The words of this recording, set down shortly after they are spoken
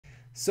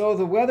So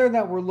the weather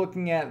that we're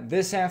looking at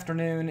this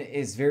afternoon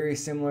is very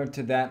similar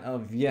to that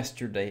of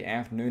yesterday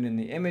afternoon. In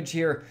the image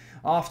here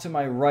off to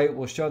my right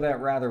will show that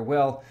rather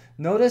well.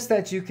 Notice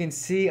that you can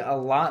see a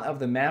lot of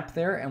the map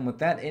there, and what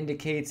that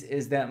indicates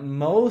is that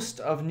most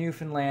of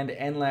Newfoundland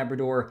and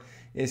Labrador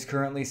is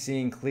currently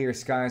seeing clear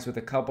skies with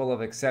a couple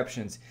of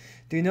exceptions.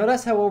 Do you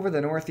notice how over the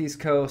northeast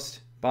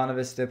coast,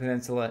 Bonavista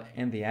Peninsula,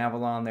 and the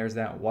Avalon, there's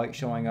that white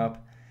showing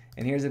up?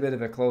 And here's a bit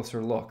of a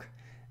closer look.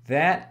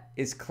 That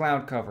is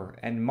cloud cover,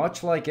 and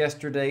much like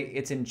yesterday,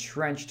 it's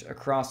entrenched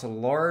across a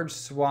large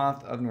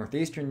swath of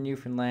northeastern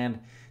Newfoundland,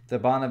 the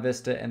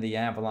Bonavista and the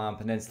Avalon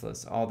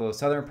Peninsulas. Although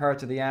southern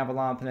parts of the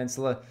Avalon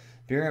Peninsula,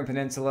 Burin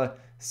Peninsula,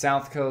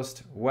 South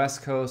Coast,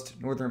 West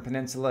Coast, Northern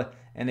Peninsula,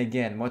 and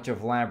again, much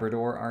of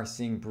Labrador are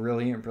seeing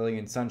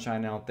brilliant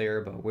sunshine out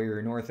there, but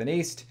we're north and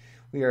east,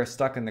 we are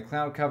stuck in the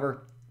cloud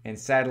cover, and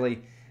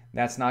sadly,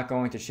 that's not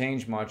going to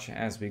change much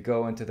as we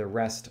go into the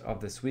rest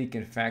of this week.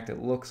 In fact,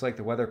 it looks like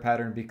the weather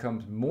pattern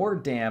becomes more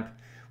damp,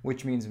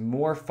 which means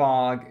more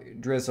fog,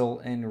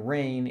 drizzle, and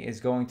rain is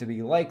going to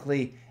be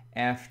likely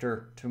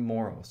after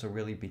tomorrow. So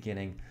really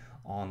beginning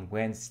on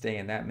Wednesday,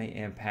 and that may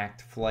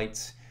impact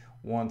flights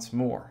once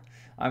more.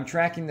 I'm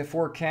tracking the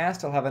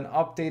forecast. I'll have an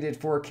updated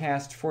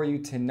forecast for you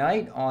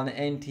tonight on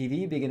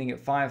NTV beginning at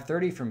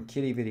 5:30 from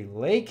Quidi Vidi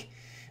Lake.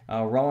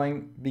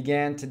 Rowing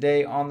began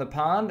today on the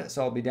pond,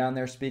 so I'll be down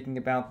there speaking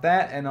about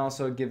that and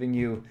also giving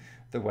you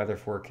the weather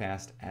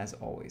forecast as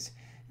always.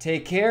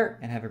 Take care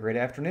and have a great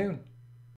afternoon.